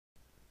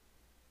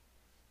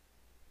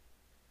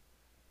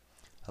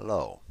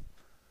Hello.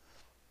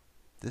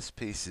 This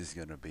piece is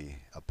going to be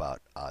about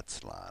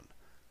Atzlan.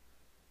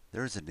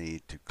 There's a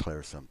need to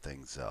clear some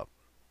things up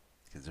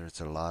because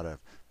there's a lot of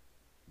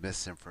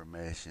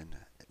misinformation,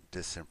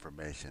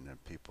 disinformation,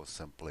 and people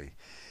simply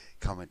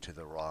coming to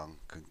the wrong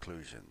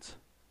conclusions.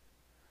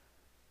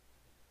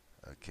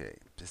 Okay,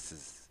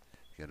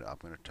 I'm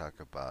going to talk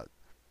about,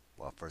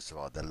 well, first of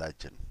all, the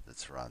legend that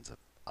surrounds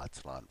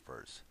Atzlan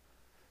first.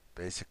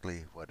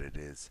 Basically, what it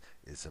is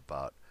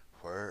about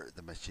where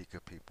the Mexica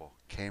people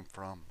came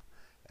from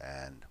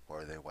and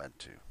where they went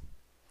to.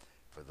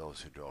 For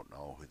those who don't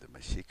know who the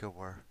Mexica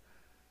were,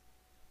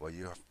 well,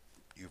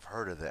 you've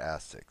heard of the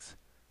Aztecs.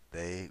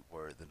 They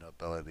were the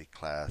nobility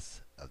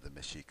class of the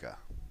Mexica.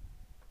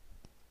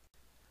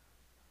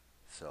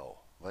 So,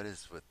 what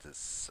is with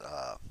this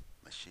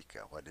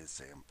Mexica? What is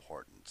the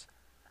importance?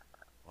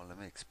 Well, let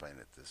me explain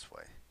it this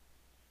way.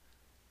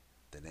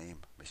 The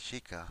name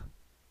Mexica,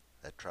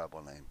 that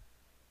tribal name,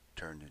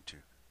 turned into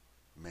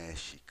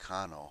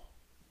Mexicano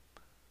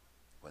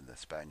when the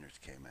Spaniards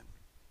came and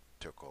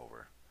took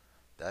over.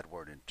 That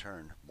word in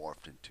turn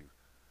morphed into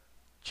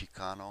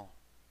Chicano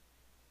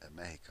and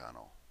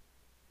Mexicano,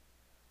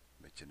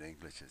 which in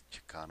English is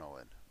Chicano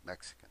and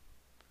Mexican.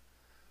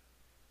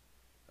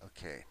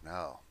 Okay,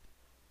 now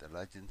the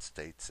legend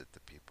states that the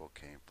people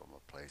came from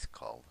a place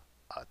called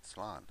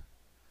Atzlan.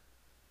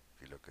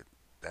 If you look at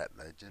that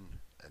legend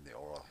and the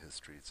oral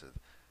histories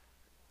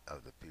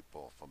of the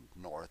people from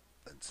north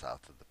and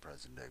south of the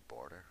present day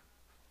border,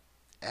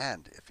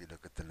 and if you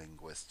look at the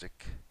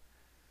linguistic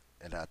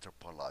and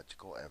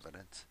anthropological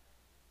evidence,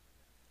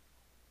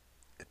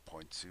 it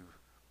points to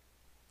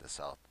the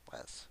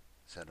southwest,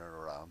 centered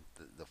around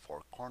the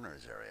Four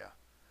Corners area.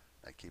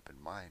 Now keep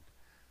in mind,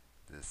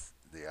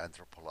 the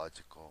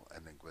anthropological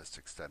and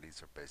linguistic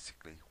studies are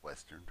basically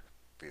Western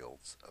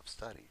fields of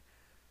study.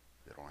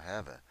 They don't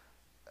have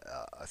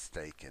a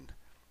stake in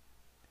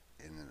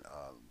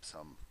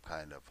some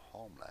kind of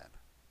homeland.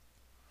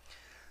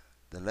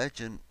 The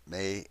legend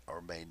may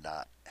or may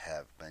not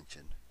have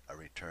mentioned a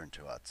return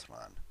to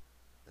Atzlan.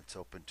 It's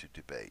open to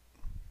debate.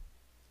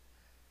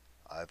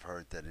 I've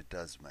heard that it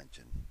does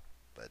mention,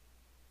 but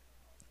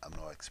I'm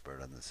no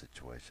expert on the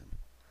situation.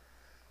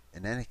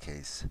 In any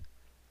case,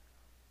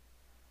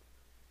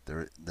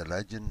 the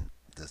legend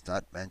does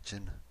not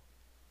mention,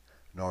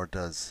 nor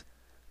does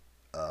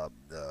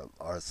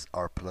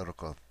our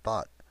political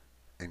thought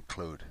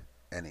include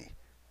any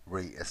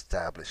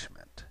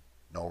re-establishment,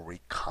 no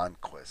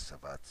reconquest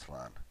of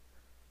Atzlan.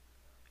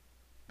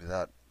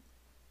 Without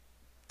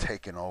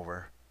taking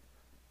over,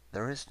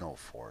 there is no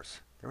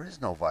force, there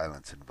is no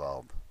violence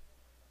involved.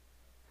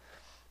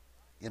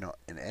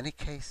 In any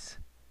case,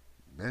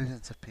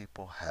 millions of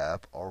people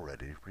have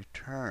already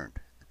returned.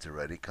 It's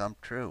already come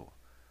true.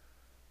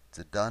 It's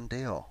a done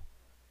deal.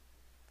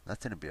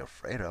 Nothing to be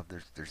afraid of.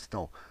 There's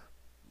no,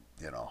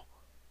 you know,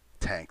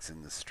 tanks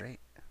in the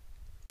street.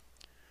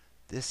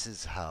 This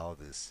is how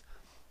this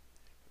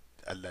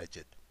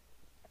alleged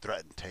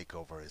threatened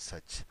takeover is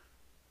such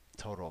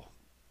total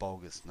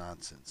bogus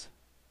nonsense.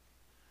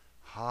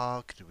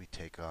 How could we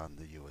take on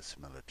the U.S.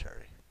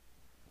 military?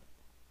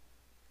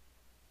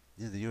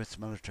 The U.S.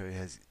 military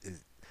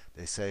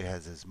they say,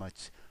 has as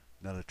much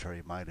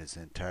military might as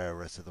the entire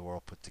rest of the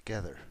world put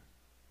together.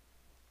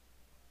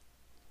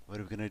 What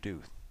are we going to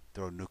do?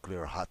 Throw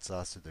nuclear hot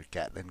sauce at their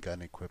Gatling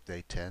gun equipped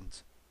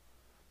A-10s?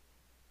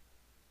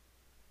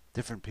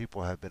 Different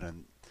people have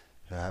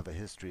a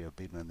history of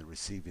being on the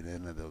receiving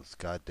end of those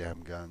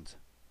goddamn guns.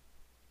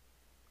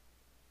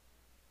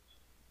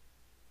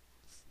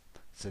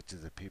 Such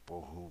as the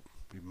people who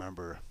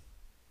remember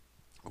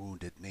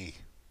Wounded Knee.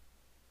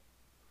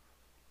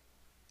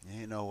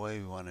 Ain't no way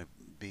we want to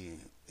be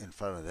in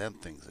front of them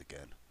things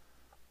again.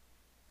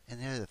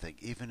 And the other thing,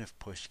 even if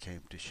push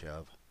came to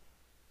shove,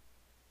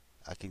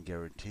 I can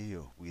guarantee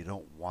you we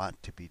don't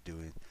want to be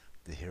doing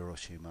the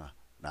Hiroshima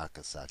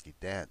Nagasaki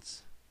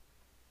dance,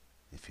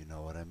 if you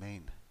know what I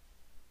mean.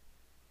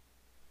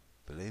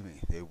 Believe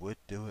me, they would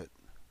do it.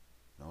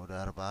 No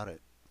doubt about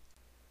it.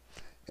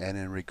 And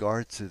in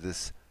regards to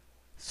this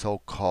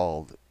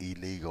so-called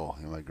illegal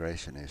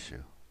immigration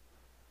issue,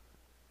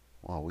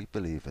 well, we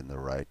believe in the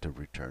right to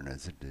return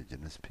as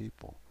indigenous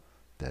people.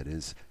 That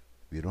is,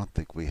 we don't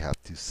think we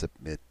have to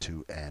submit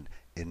to an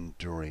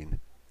enduring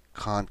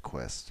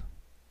conquest.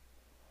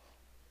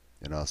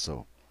 And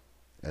also,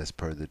 as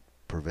per the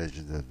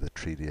provisions of the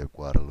Treaty of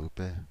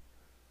Guadalupe,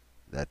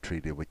 that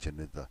treaty which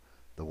ended the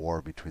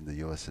war between the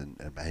U.S. and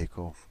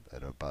Mexico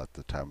at about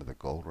the time of the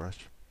gold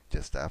rush,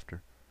 just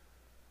after,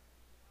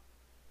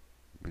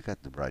 we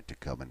got the right to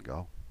come and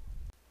go.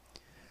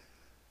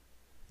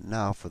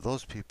 Now, for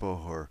those people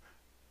who are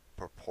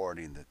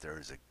purporting that there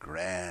is a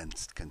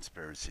grand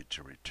conspiracy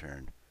to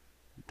return,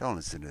 don't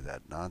listen to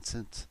that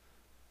nonsense.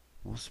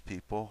 Most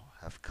people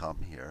have come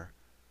here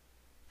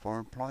for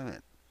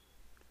employment,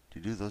 to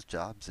do those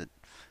jobs that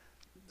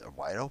are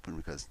wide open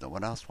because no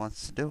one else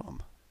wants to do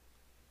them.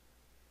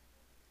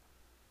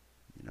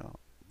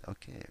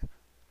 Okay.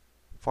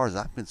 As far as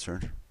I'm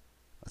concerned,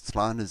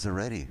 Atzlan is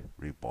already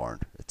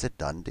reborn. It's a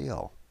done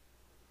deal.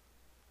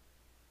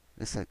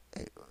 It's like,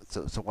 hey,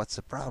 so what's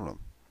the problem?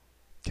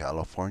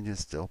 California is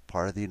still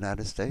part of the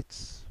United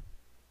States.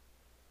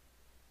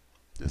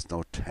 There's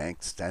no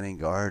tank standing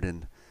guard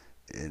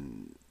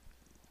in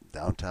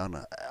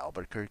downtown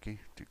Albuquerque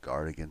to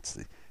guard against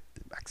the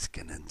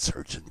Mexican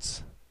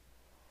insurgents.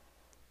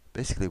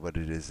 Basically, what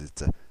it is,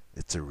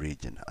 it's a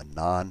region, a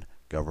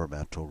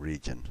non-governmental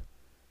region.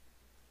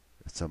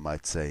 Some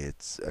might say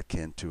it's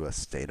akin to a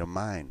state of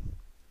mind.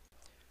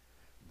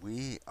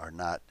 We are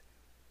not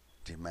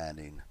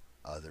demanding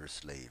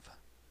others leave.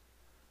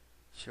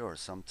 Sure,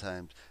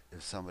 sometimes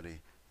if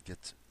somebody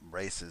gets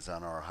races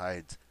on our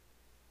hides,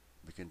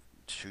 we can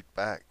shoot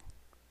back.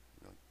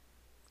 You know,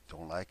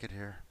 don't like it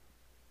here?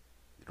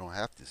 You don't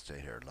have to stay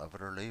here. Love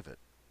it or leave it.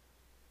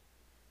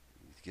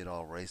 You get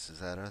all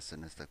races at us,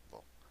 and it's like,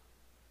 well,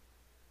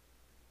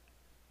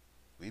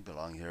 we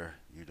belong here.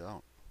 You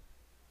don't.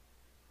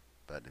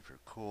 But if you're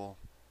cool,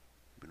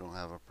 we don't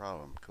have a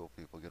problem. Cool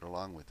people get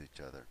along with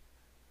each other.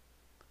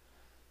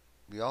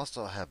 We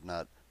also have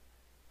not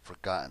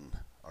forgotten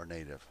our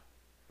native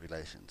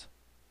relations.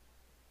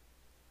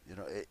 You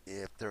know,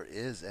 if there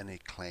is any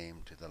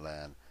claim to the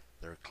land,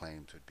 their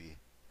claims would be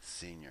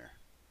senior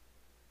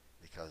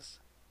because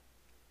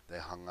they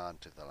hung on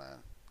to the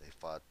land. They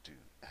fought to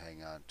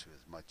hang on to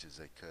as much as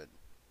they could.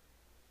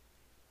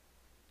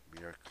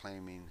 We are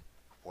claiming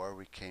where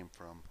we came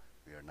from.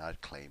 We are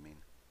not claiming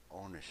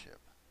ownership.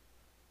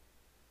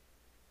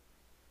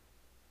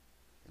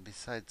 And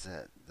besides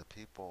that, the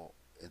people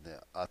in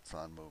the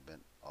Atzlan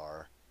movement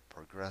are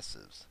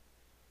progressives.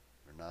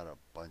 We're not a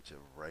bunch of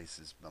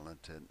racist,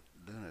 militant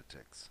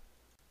lunatics.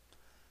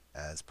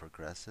 As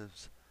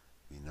progressives,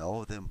 we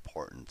know the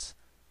importance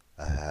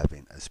of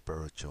having a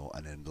spiritual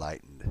and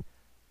enlightened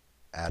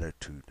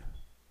attitude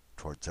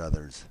towards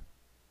others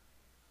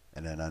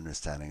and an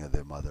understanding of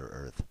the Mother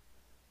Earth.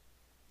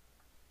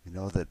 We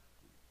know that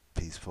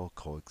peaceful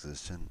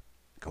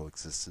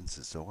coexistence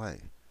is the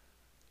way.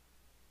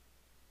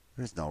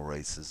 There's no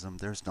racism,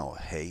 there's no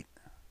hate.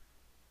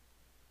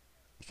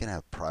 You can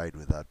have pride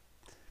without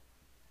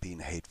being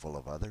hateful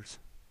of others.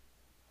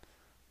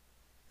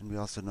 And we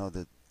also know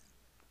that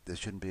there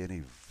shouldn't be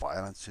any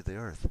violence to the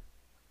earth.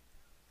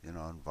 You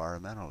know,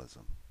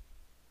 environmentalism.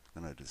 It's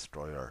going to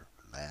destroy our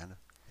land.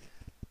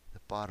 The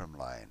bottom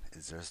line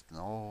is there's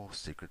no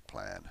secret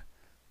plan.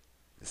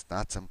 It's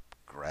not some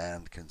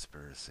grand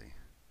conspiracy.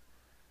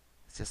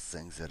 It's just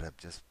things that have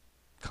just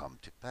come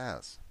to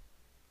pass.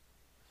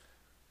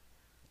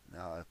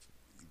 Now, if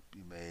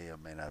you may or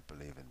may not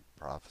believe in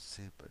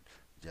prophecy, but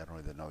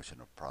generally the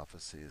notion of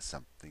prophecy is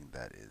something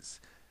that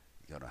is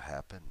going to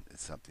happen.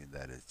 It's something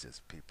that is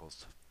just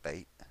people's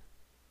fate,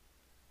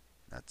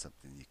 not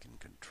something you can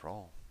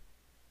control.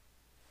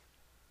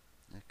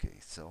 Okay,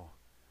 so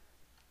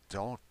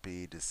don't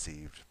be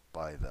deceived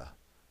by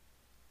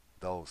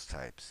those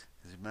types.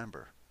 Because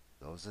remember,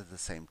 those are the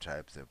same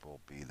types that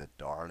will be the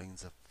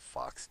darlings of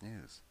Fox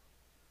News.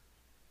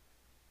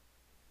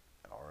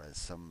 Or as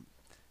some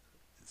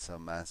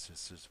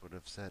ancestors would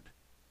have said,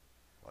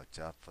 watch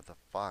out for the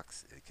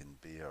fox. It can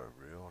be a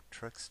real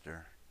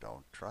trickster.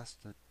 Don't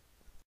trust it.